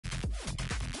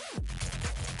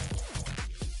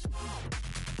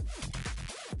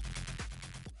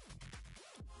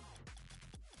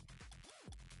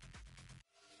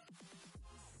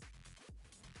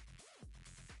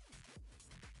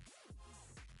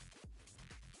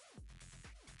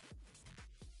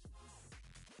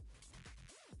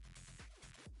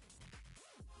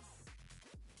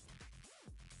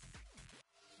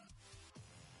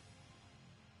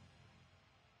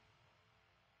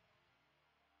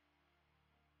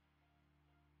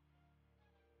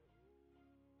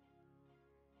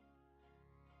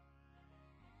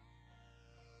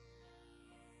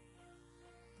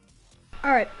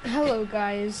Alright, hello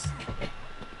guys.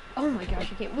 Oh my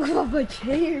gosh, I can't move off my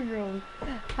chair, bro.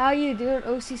 How you doing?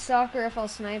 OC Soccer, FL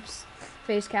Snipes,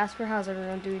 Face Casper, how's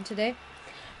everyone doing today?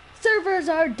 Servers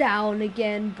are down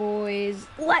again, boys.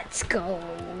 Let's go.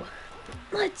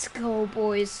 Let's go,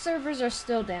 boys. Servers are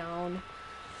still down.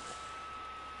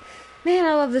 Man,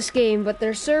 I love this game, but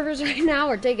their servers right now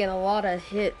are taking a lot of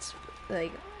hits.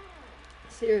 Like,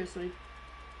 seriously.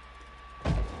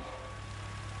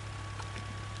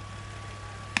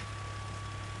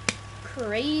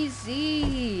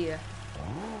 Crazy.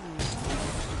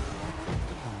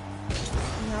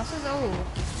 Houses, oh.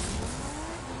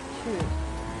 Shoot.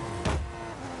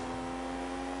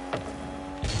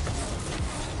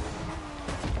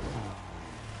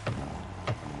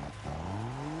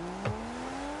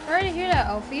 Sorry to hear that,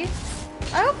 Alfie.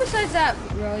 I hope besides that,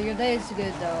 bro, your day is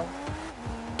good though.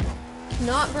 If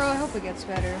not, bro, I hope it gets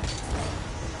better.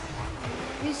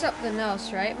 Be something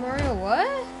else, right, Mario?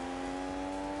 What?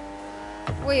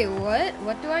 Wait, what?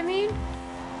 What do I mean?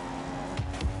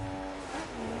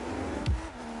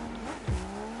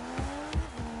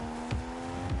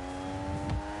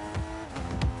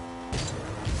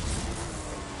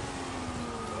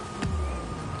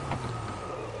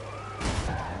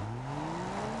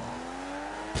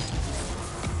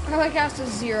 I like how it says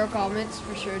 0 comments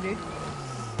for sure, dude.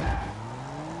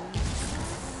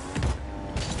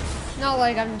 Not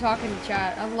like I'm talking to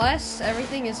chat, unless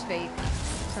everything is fake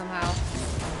somehow.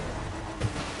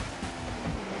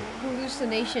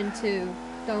 Hallucination 2.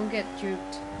 Don't get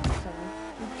duped.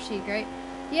 Chic, right?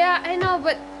 Yeah, I know,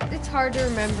 but it's hard to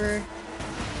remember.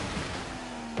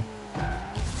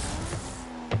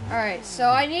 Alright, so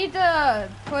I need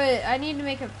to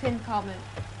make a pinned comment.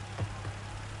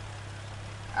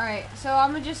 Alright, so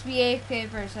I'm gonna just be AFK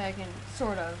for a second,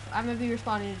 sort of. I'm gonna be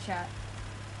responding to chat.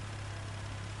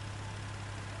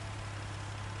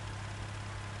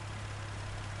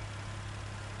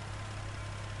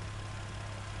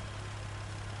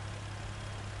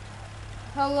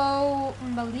 Hello,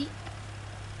 Malik.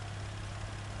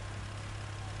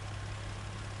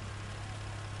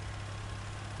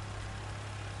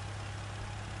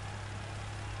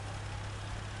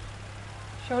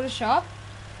 Show the shop?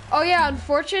 Oh yeah,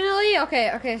 unfortunately,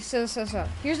 okay, so,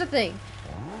 here's the thing.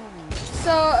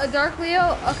 So, Dark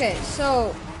Leo, okay,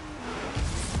 so,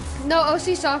 no,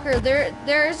 OC Soccer,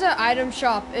 there is an item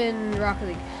shop in Rocket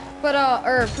League, but,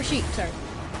 or Prashik, sorry.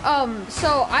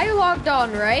 So I logged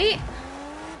on, right?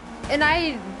 And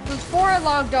before I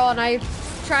logged on, I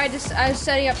was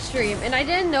setting up stream, and I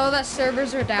didn't know that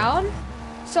servers are down,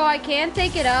 so I can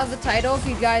take it out of the title if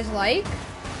you guys like,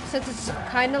 since it's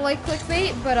kind of like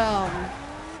clickbait, but,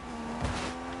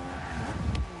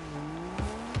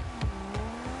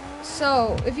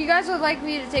 so, if you guys would like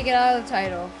me to take it out of the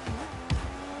title.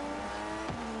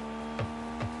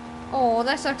 Oh,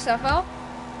 that sucks, FL.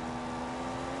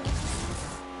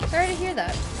 Sorry to hear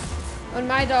that. When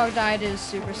my dog died, it was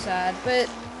super sad, but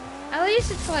at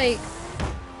least it's like,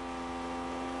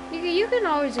 you can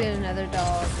always get another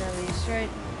dog, at least, right?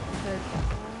 But,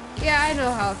 yeah, I know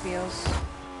how it feels.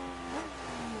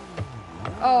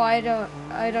 Oh, I don't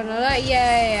know that.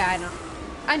 Yeah, I know.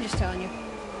 I'm just telling you.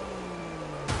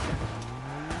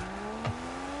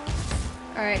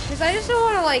 Alright, because I just don't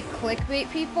want to, like,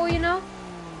 clickbait people, you know?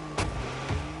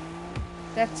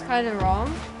 That's kind of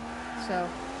wrong. So,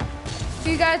 if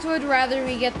you guys would rather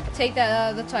me take that out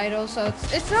of the title, so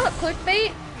it's not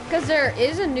clickbait, because there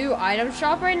is a new item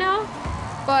shop right now,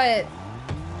 but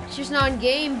it's just not in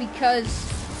game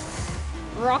because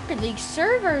Rocket League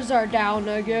servers are down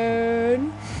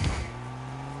again.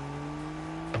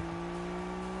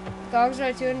 Dogs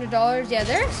are $200. Yeah,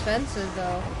 they're expensive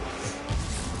though.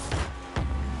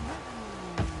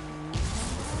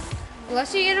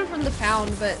 Unless you get them from the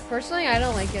pound, but personally I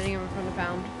don't like getting them from the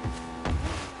pound.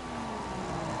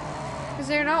 Because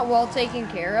they're not well taken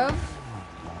care of.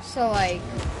 So like,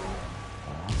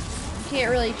 you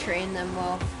can't really train them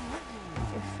well.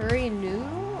 A furry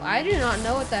noodle? I do not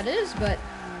know what that is, but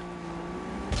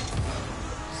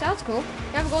sounds cool.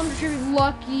 You have a golden retriever.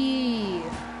 Lucky.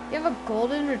 You have a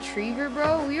golden retriever,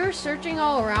 bro? We were searching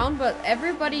all around, but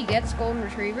everybody gets golden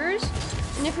retrievers.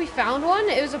 And if we found one,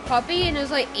 it was a puppy, and it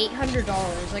was like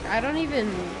 $800. Like, I don't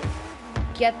even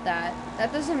get that.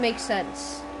 That doesn't make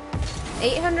sense.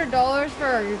 $800 for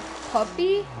a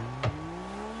puppy?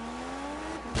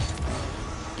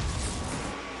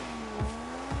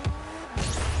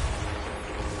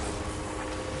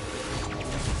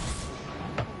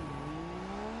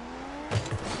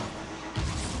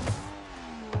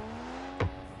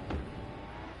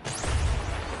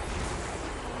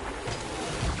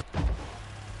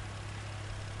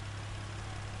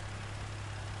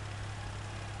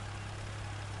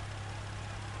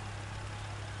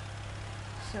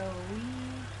 so we...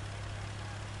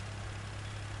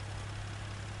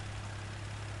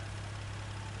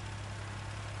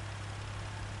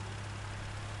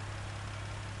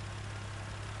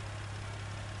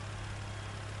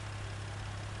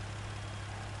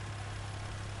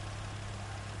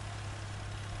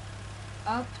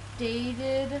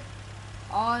 updated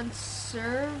on servers.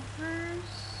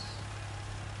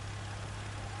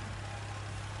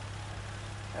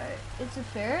 Alright, it's a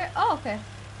ferret. Oh, okay.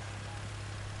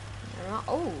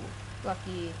 Oh,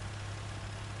 lucky.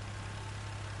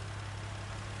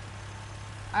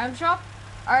 Item shop.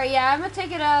 Alright, yeah, I'm gonna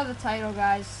take it out of the title,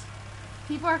 guys.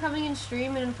 People are coming in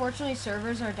stream, and unfortunately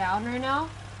servers are down right now.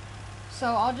 So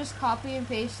I'll just copy and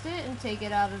paste it and take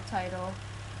it out of the title.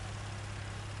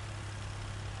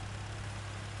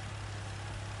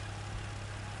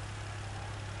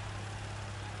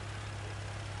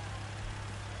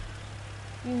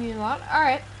 You mean a lot?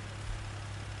 Alright.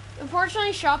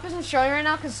 Unfortunately, shop isn't showing right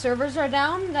now because servers are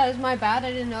down. That is my bad.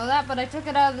 I didn't know that, but I took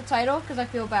it out of the title because I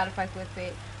feel bad if I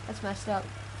clickbait. That's messed up.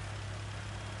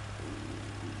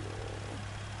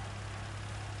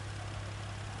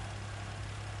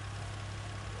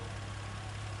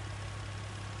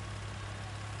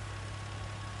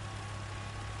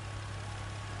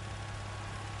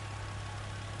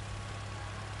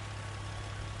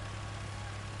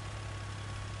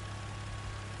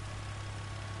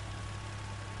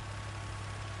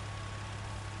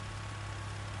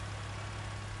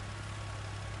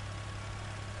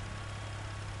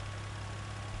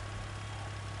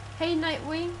 Hey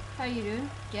Nightwing, how you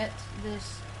doing? Get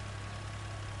this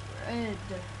red.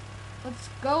 Let's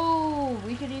go.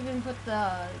 We could even put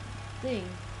the thing.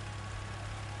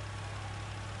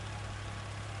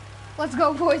 Let's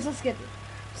go, boys. Let's get it.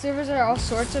 Servers are all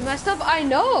sorts of messed up. I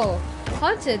know.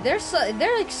 Hunted. They're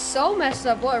like so messed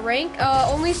up. What rank?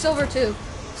 Only silver 2,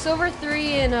 silver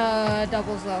 3, and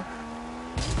doubles though.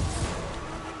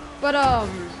 But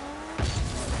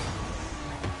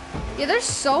yeah, they're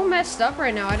so messed up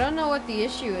right now. I don't know what the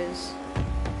issue is.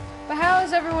 But how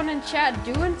is everyone in chat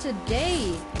doing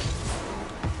today?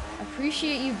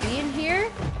 Appreciate you being here.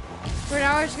 For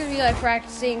now, we're just gonna be like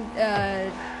practicing,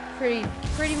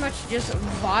 pretty much just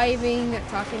vibing,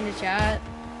 talking to chat.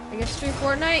 I guess stream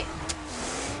Fortnite.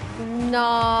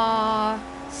 Nah.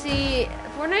 See,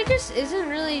 Fortnite just isn't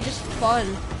really just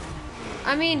fun.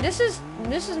 I mean, this is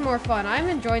more fun. I'm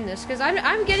enjoying this because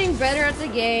I'm getting better at the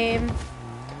game.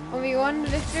 1v1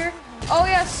 Victor. Oh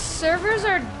yeah, servers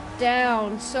are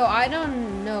down, so I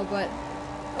don't know, but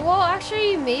well,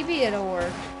 actually, maybe it'll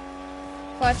work.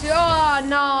 Plateau. Oh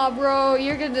nah, bro,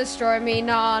 you're gonna destroy me.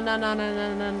 Nah,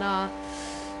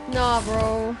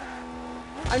 bro.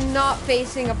 I'm not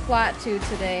facing a plateau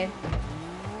today.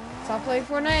 Stop playing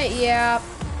Fortnite. Yeah.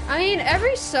 I mean,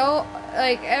 every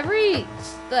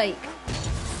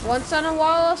once in a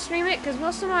while I'll stream it because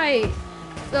most of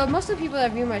the people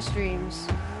that view my streams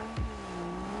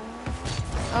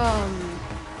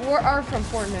are from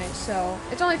Fortnite, so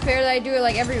it's only fair that I do it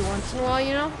like every once in a while,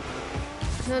 you know?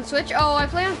 And on Switch, oh, I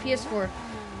play on PS4,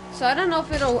 so I don't know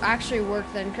if it'll actually work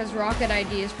then, because Rocket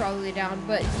ID is probably down,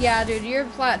 but yeah, dude, you're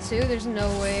plat 2, there's no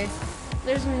way.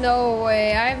 There's no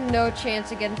way. I have no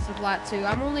chance against the plat 2.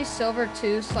 I'm only silver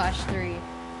 2/3.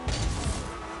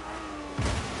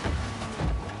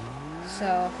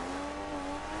 So.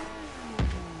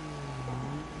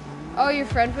 Oh, your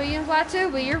friend put you in plat 2,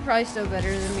 but you're probably still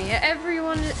better than me.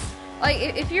 Everyone, like,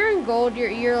 if you're in gold,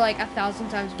 you're like 1,000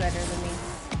 times better than me.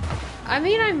 I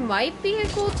mean, I might be a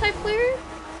gold type player.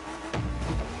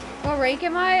 What rank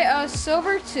am I?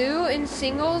 Silver 2 in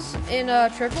singles, in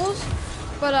triples,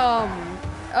 but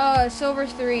silver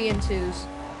 3 in 2s.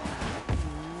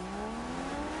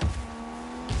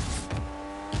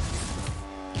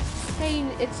 Hey,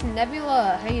 it's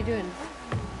Nebula. How you doing?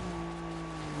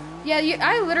 Yeah,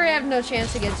 I literally have no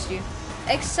chance against you.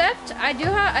 Except I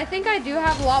think I do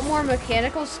have a lot more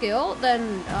mechanical skill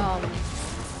than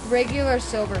regular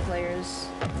silver players.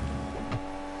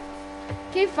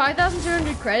 Okay,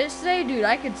 5,200 credits today, dude.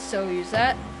 I could so use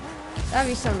that.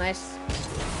 That'd be so nice.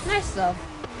 Nice though.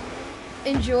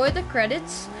 Enjoy the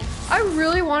credits. I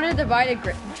really wanted to buy the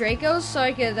dracos so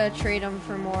I could trade them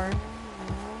for more.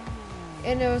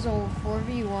 And it was a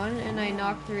 4v1, and I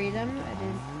knocked 3 of them. I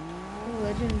did.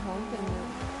 Legend pump and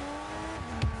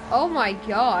oh my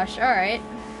gosh, alright.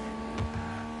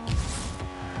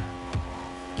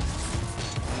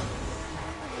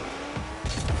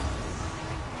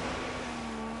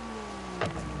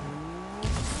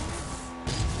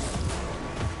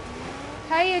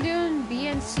 How you doing,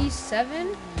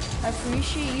 BNC7? I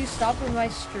appreciate you stopping by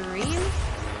stream.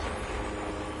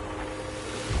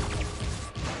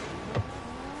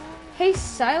 Hey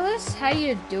Silas, how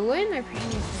you doing? I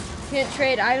appreciate you. Can't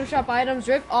trade item shop items.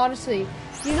 Rip. Honestly,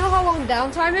 do you know how long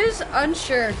downtime is?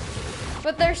 Unsure.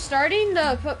 But they're starting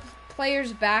to put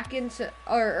players back into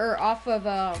or off of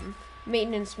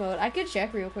maintenance mode. I could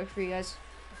check real quick for you guys.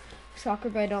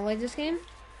 Soccer, but I don't like this game.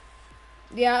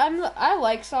 Yeah, I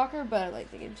like soccer, but I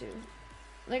like the game too.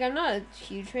 Like, I'm not a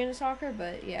huge fan of soccer,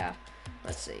 but yeah.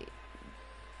 Let's see.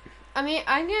 I mean,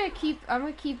 I'm gonna keep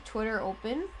Twitter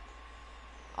open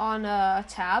on a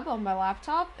tab on my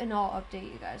laptop, and I'll update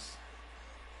you guys.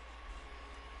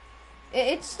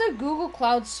 It's the Google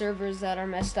Cloud servers that are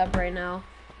messed up right now.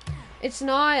 It's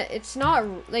not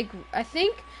like, I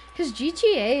think, because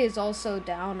GTA is also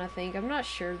down, I think. I'm not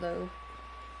sure though.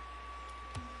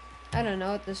 I don't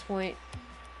know at this point.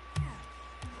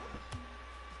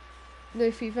 The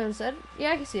FIFA instead?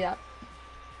 Yeah, I can see that.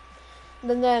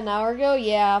 Then an hour ago,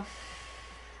 yeah.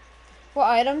 What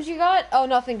items you got? Oh,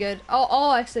 nothing good.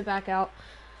 I'll exit back out.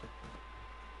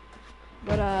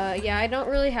 But yeah, I don't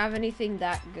really have anything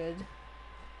that good.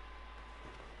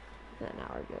 An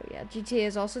hour ago, yeah. GTA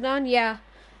is also down. Yeah,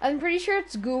 I'm pretty sure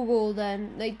it's Google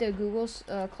then, like the Google's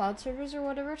cloud servers or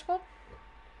whatever it's called.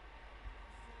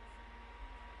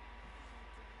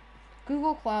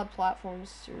 Google Cloud Platform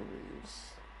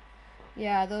servers.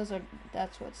 Yeah, that's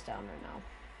what's down right now.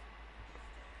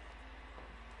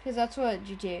 Because that's what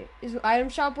GTA is. Item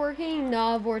shop working?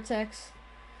 No, Vortex.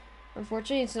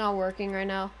 Unfortunately, it's not working right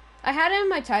now. I had it in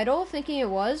my title thinking it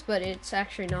was, but it's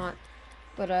actually not.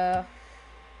 But alright,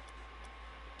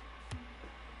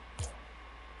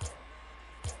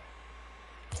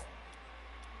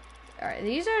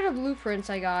 these are the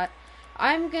blueprints I got.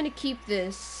 I'm gonna keep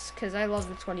this because I love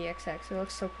the 20XX. It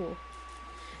looks so cool.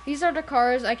 These are the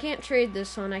cars. I can't trade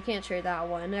this one. I can't trade that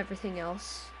one. Everything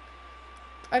else.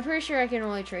 I'm pretty sure I can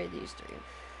only trade these three.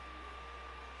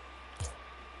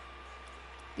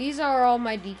 These are all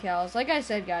my decals. Like I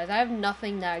said, guys, I have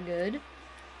nothing that good.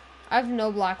 I have no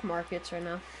black markets right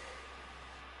now.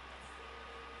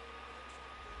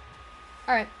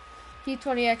 Alright.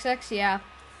 T20XX, yeah.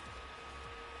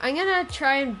 I'm gonna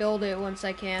try and build it once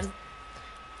I can.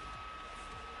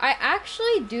 I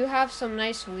actually do have some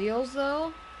nice wheels,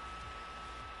 though.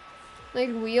 Like,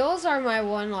 wheels are my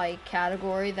one, like,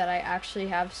 category that I actually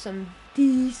have some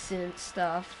decent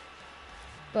stuff.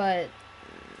 But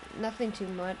nothing too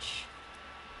much.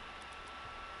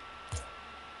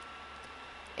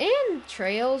 And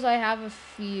trails, I have a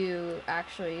few,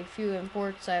 actually. A few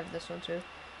imports. I have this one, too.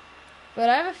 But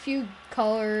I have a few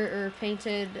color, or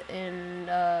painted, and,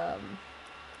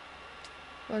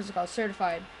 what is it called?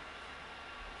 Certified.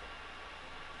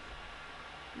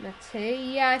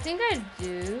 Mertzy? Yeah, I think I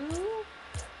do.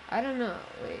 I don't know.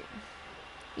 Wait.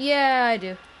 Yeah, I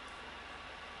do.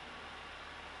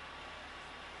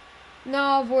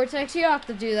 No, Vortex, you don't have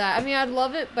to do that. I mean, I'd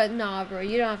love it, but nah, bro.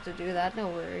 You don't have to do that.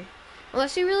 Don't worry.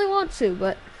 Unless you really want to,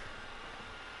 but...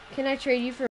 Can I trade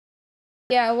you for...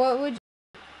 Yeah, what would you...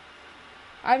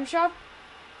 Item shop?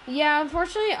 Yeah,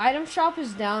 unfortunately, item shop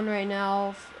is down right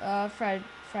now.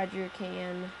 Frederick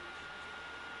can.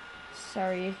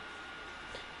 Sorry.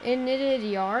 In knitted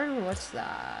yarn? What's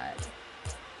that?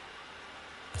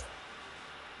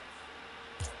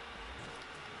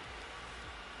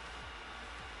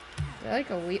 Is that like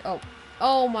a wheat?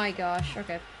 Oh my gosh.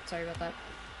 Okay, sorry about that.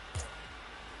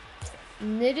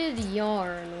 Knitted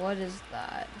yarn. What is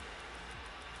that?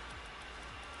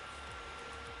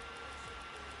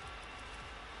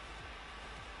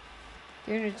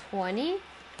 $320?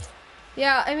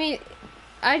 Yeah, I mean,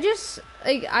 I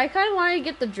kind of wanted to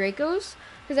get the Dracos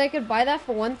because I could buy that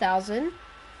for 1,000.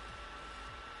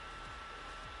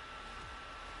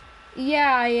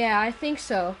 Yeah, I think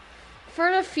so. For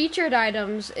the featured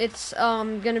items, it's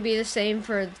gonna be the same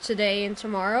for today and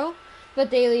tomorrow, but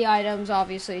daily items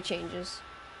obviously changes.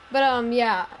 But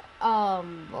yeah,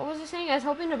 what was I saying? I was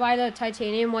hoping to buy the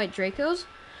titanium white Dracos,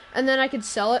 and then I could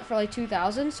sell it for like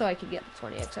 2,000, so I could get the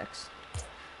 20XX.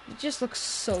 It just looks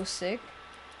so sick.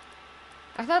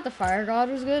 I thought the Fire God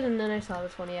was good, and then I saw the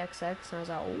 20XX, and I was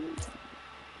like, oh,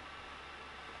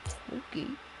 okay.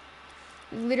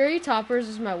 Literally, toppers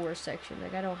is my worst section.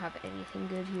 Like, I don't have anything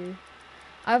good here.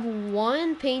 I have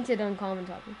one painted uncommon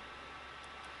topper.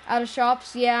 Out of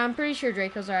shops? Yeah, I'm pretty sure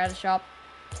Dracos are out of shop.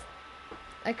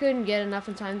 I couldn't get enough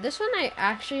in time. This one I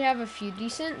actually have a few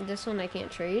decent. This one I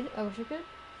can't trade. I wish I could.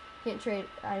 Can't trade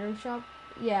item shop.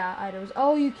 Yeah, items.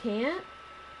 Oh, you can't?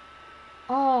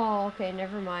 Oh, okay,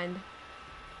 never mind.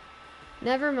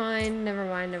 Never mind.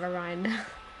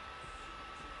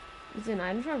 Is it an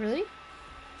item shop, really?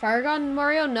 Fire God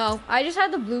Mario? No. I just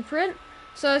had the blueprint,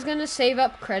 so I was gonna save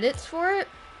up credits for it.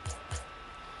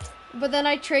 But then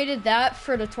I traded that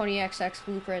for the 20XX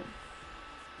blueprint.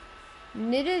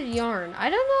 Knitted yarn. I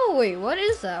don't know. Wait, what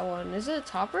is that one? Is it a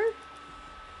topper?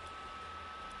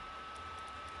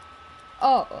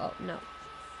 Oh, no.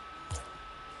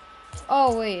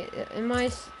 Oh, wait. Am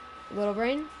I little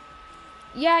brain?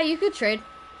 Yeah, you could trade.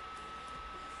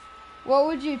 What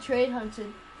would you trade,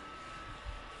 Hunted?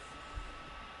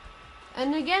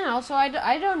 And again, also,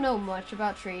 I don't know much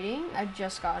about trading. I've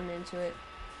just gotten into it.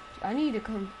 I need to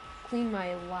come clean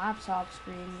my laptop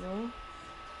screen, bro.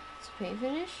 It's a paint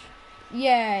finish?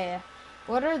 Yeah.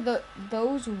 What are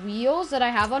those wheels that I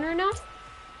have on right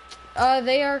now?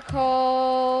 They are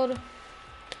called...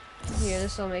 Here,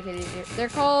 this will make it easier. They're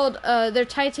called, they're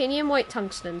titanium white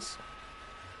tungstens.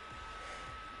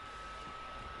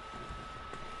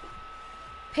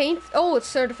 Paint, oh, it's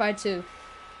certified too.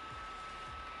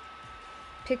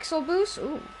 Pixel boost,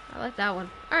 ooh, I like that one.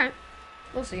 Alright,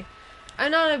 we'll see.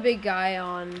 I'm not a big guy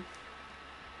on,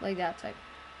 like, that type.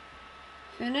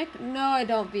 Finnick? No, I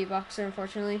don't beatboxer,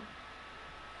 unfortunately.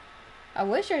 I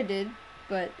wish I did,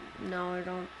 but no, I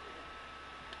don't.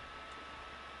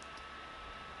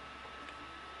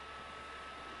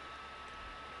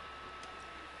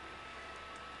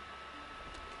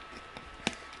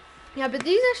 Yeah, but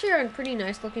these actually are pretty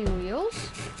nice looking wheels.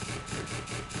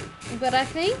 But I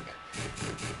think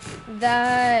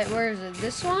that, where is it?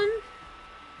 This one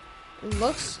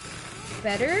looks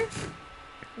better.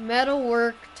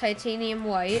 Metalwork, titanium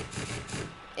white.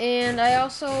 And I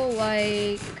also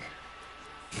like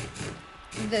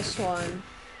this one.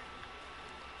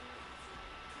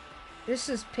 This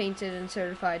is painted and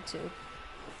certified too.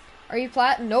 Are you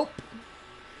plat? Nope.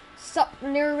 Sup,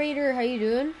 narrator? How you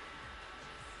doing?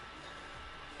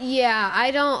 Yeah,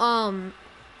 I don't,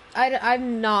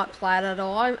 I'm not plat at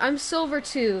all. I'm silver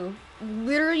 2.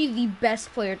 Literally the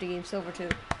best player at the game, silver 2.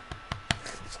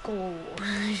 Let's go.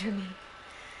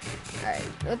 Alright,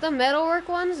 with the metalwork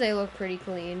ones, they look pretty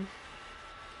clean.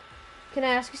 Can I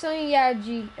ask you something?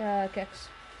 Yeah, Kex.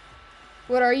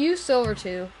 What are you? Silver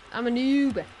 2. I'm a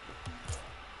noob.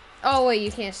 Oh, wait,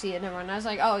 you can't see it. Never mind. I was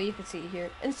like, oh, you can see it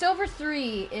here. And silver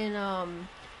 3 in,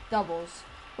 doubles.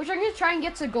 Which I'm going to try and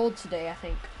get to gold today, I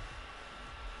think.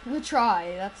 I'm going to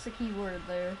try. That's the key word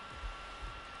there.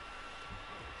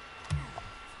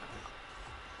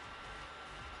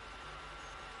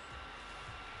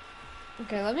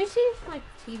 Okay, let me see if my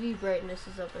TV brightness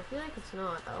is up. I feel like it's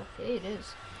not. Okay, it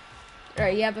is.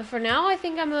 Alright, yeah, but for now, I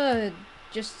think I'm going to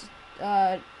just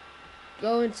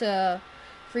go into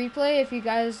free play. If you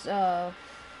guys...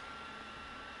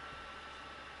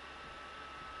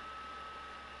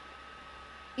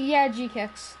 Yeah,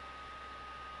 GKEX.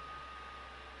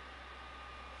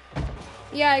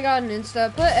 Yeah, I got an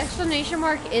Insta. Put exclamation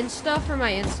mark Insta for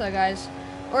my Insta, guys.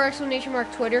 Or exclamation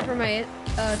mark Twitter for my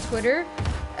Twitter.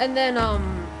 And then,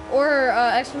 or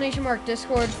exclamation mark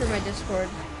Discord for my Discord.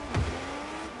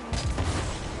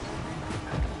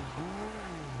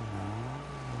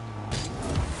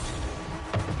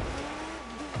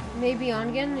 Maybe on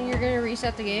again? You're gonna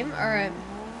reset the game? Alright.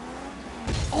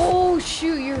 Oh,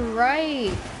 shoot, you're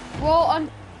right. Well,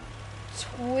 on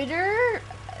Twitter,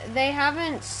 they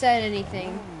haven't said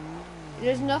anything.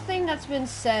 There's nothing that's been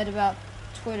said about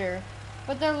Twitter,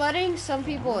 but they're letting some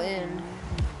people in.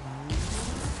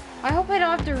 I hope I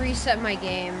don't have to reset my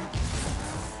game.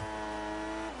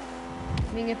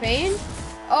 Being a pain?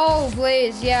 Oh,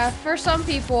 Blaze, yeah, for some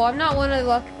people. I'm not one of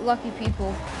the lucky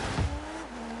people.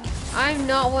 I'm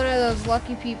not one of those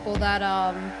lucky people that,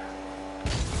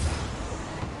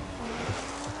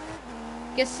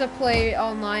 gets to play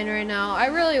online right now. I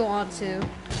really want to.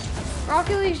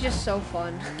 Rocket League's just so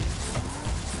fun.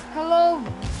 Hello,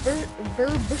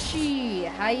 Burbushy.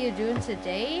 How you doing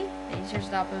today? Thanks for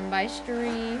stopping by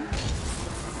stream.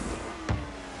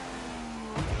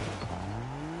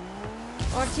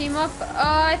 Or team up?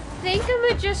 I think I'm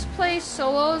gonna just play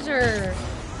solos or...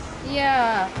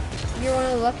 Yeah. You're one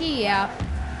of the lucky? Yeah.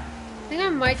 I think I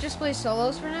might just play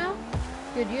solos for now.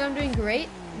 Good, you? I'm doing great.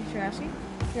 Thanks for asking.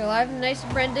 You're live, nice,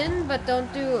 Brendan, but don't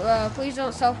do, please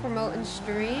don't self-promote and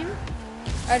stream.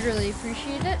 I'd really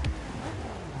appreciate it.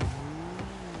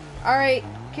 Alright,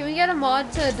 can we get a mod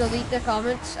to delete the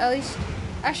comments, at least?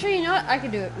 Actually, you know what? I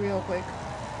can do it real quick.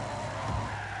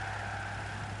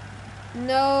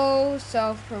 No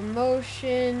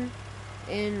self-promotion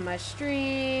in my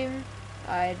stream.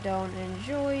 I don't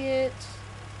enjoy it.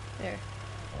 There.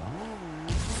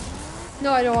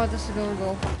 No, I don't want this to go and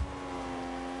go.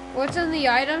 What's in the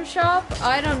item shop?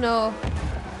 I don't know.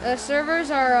 The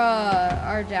servers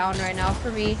are down right now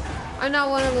for me. I'm not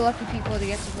one of the lucky people to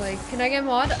get to play. Can I get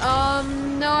mod?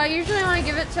 No, I usually only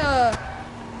give it to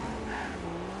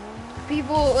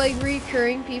people, like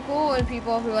recurring people and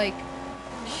people who like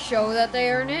show that they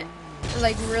earn it and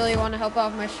like really want to help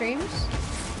out with my streams.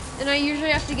 And I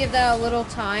usually have to give that a little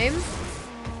time.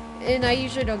 And I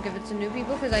usually don't give it to new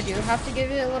people because I do have to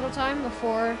give it a little time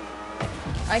before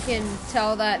I can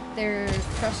tell that they're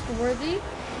trustworthy.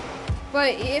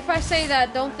 But if I say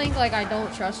that, don't think like I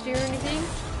don't trust you or anything.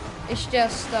 It's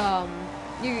just I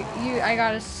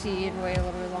gotta see and wait a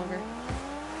little bit longer.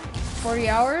 40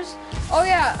 hours? Oh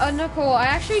yeah, Nicole, I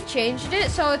actually changed it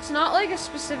so it's not like a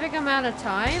specific amount of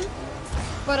time.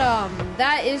 But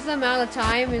that is the amount of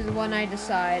time is when I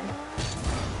decide.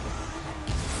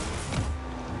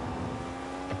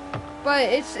 But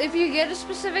it's if you get a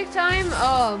specific time,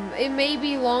 it may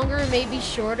be longer, it may be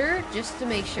shorter, just to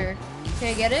make sure. Can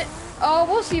I get it? Oh,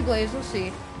 we'll see, Blaze, we'll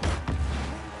see.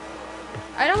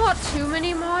 I don't want too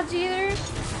many mods either,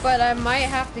 but I might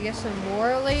have to get some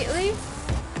more lately.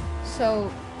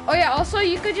 So, oh yeah, also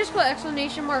you could just put !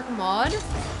 mod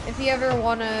if you ever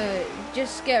wanna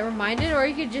just get reminded, or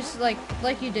you could just like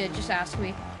you did, just ask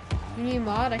me. You need a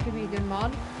mod? I could be a good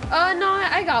mod. No,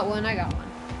 I got one. I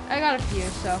got a few,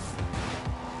 so.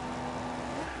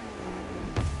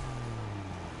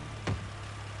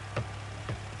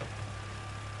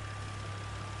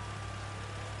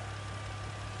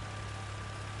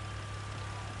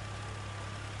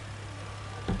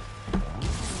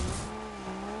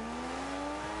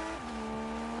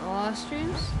 A lot of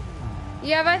streams?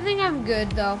 Yeah, but I think I'm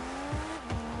good though.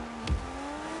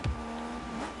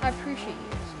 I appreciate you.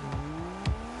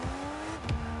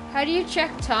 How do you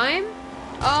check time?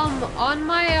 On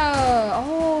my,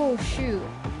 oh, shoot.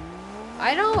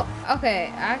 I don't,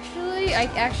 okay, actually, I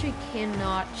actually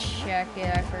cannot check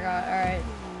it, I forgot, alright.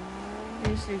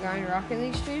 Used to grind Rocket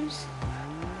League streams?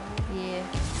 Yeah.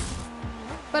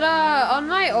 But, on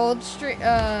my old stream,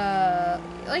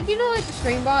 like, you know, like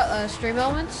the Stream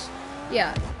Elements?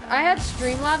 Yeah, I had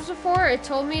Streamlabs before, it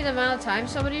told me the amount of time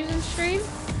somebody was in stream.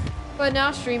 But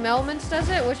now Stream Elements does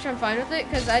it, which I'm fine with it,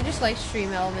 because I just like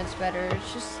Stream Elements better.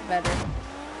 It's just better.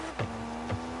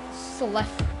 Select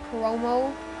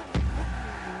promo.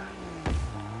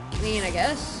 I mean, I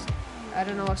guess. I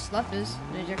don't know what Slef is.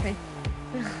 No, okay.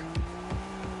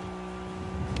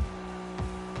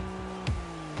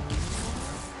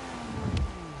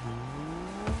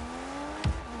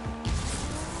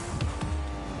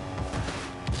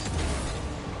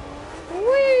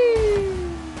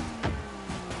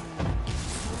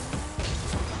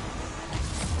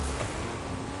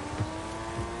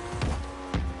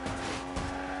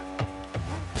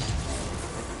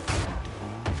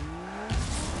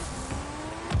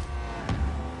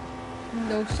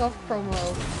 No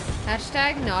self-promo.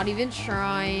 Hashtag not even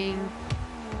trying.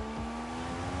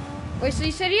 Wait, so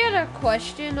you said you had a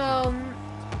question,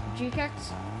 GKX?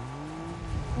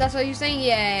 That's what you're saying?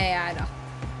 Yeah, I know.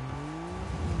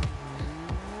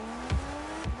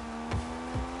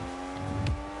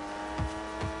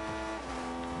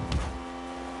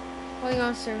 Playing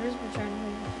on servers, but trying to...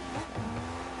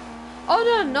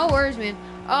 Oh, no worries, man.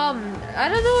 I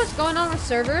don't know what's going on with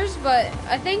servers, but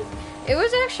I think it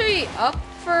was actually up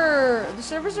for... The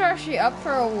servers are actually up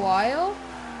for a while.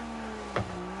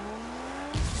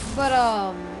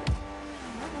 But,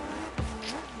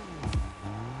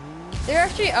 they're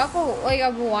actually up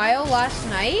a while last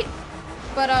night.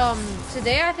 But,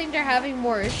 today I think they're having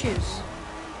more issues.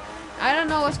 I don't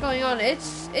know what's going on.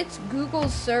 It's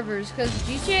Google's servers, because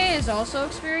GTA is also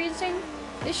experiencing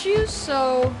issues,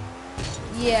 so...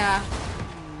 Yeah.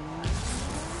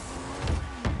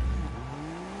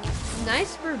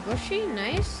 Nice for Bushy,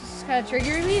 nice. It's kind of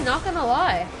triggering me, not gonna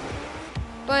lie.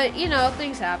 But, you know,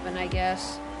 things happen, I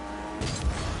guess.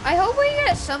 I hope we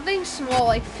get something small,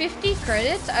 like 50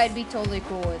 credits, I'd be totally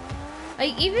cool with.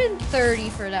 Like, even 30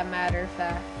 for that matter of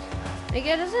fact. Like,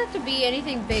 it doesn't have to be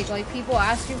anything big, like people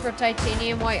asking for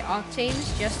titanium white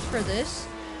octanes just for this.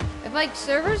 If, like,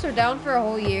 servers are down for a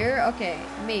whole year, okay,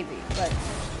 maybe, but...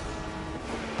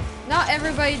 Not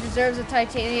everybody deserves a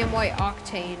titanium white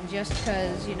octane just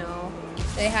because, you know,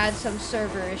 they had some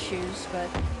server issues, but...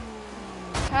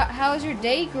 How's your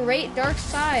day? Great, Dark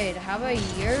Side. How about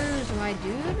yours, my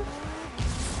dude?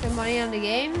 Good money on the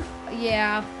game?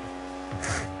 Yeah.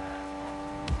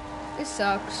 It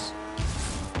sucks.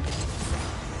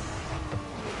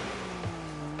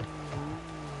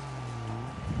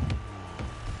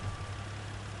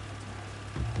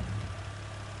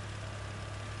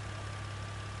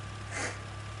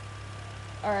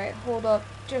 Alright, hold up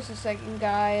just a second,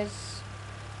 guys.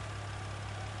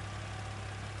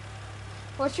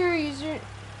 What's your user?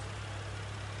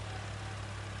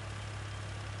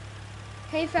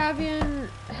 Hey Fabian,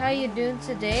 how you doing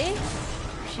today?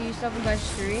 She stopping by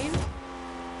stream.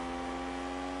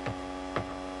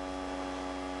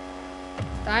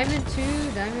 Diamond 2,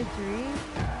 Diamond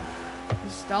 3.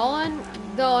 Installing?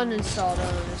 Don't uninstall,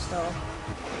 don't uninstall.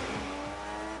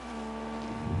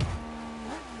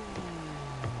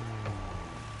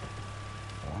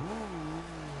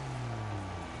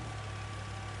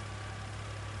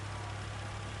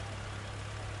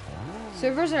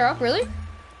 Servers are up, really?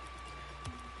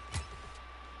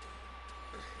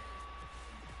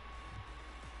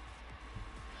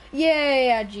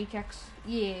 Yeah, GKEX.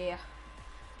 Yeah.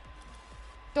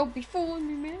 Don't be fooling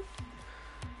me, man.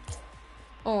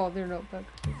 Oh, they're not bug.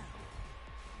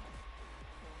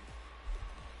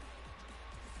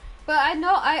 But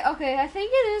I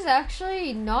think it is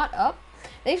actually not up.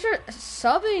 Thanks for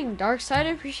subbing, Darkside, I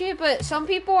appreciate it, but some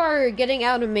people are getting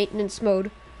out of maintenance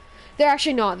mode. They're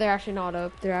actually not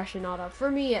up. They're actually not up.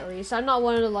 For me, at least. I'm not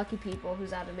one of the lucky people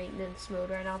who's out of maintenance mode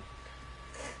right now.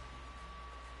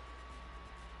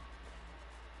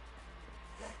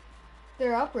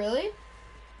 They're up, really?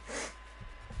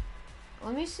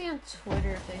 Let me see on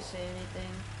Twitter if they say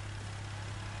anything.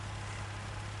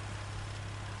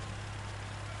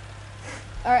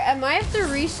 Alright, I might have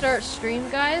to restart stream,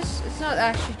 guys. It's not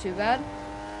actually too bad.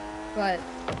 But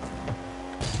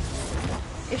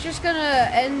it's just gonna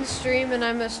end stream and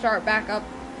I'm gonna start back up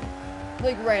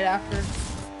like right after.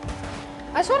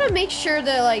 I just wanna make sure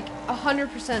that like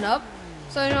 100% up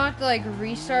so I don't have to like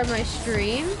restart my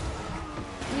stream.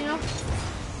 You know?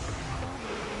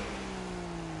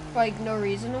 For like no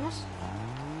reason almost.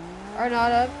 Are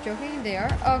not up, joking? They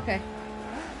are? Oh, okay.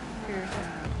 Here's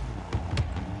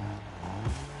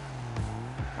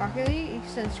Rocket League,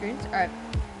 extend screens. Alright.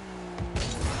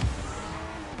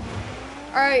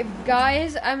 Alright,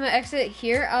 guys, I'm gonna exit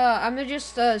here. I'm gonna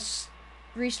just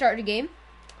restart the game.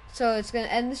 So it's gonna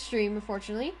end the stream,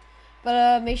 unfortunately.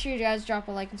 But make sure you guys drop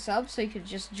a like and sub so you could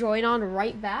just join on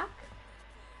right back.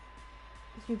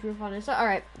 Proof on Insta.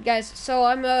 Alright, guys, so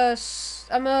I'm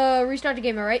gonna restart the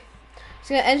game, alright? It's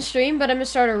gonna end stream, but I'm gonna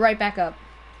start it right back up.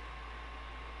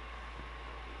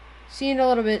 See you in a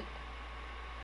little bit.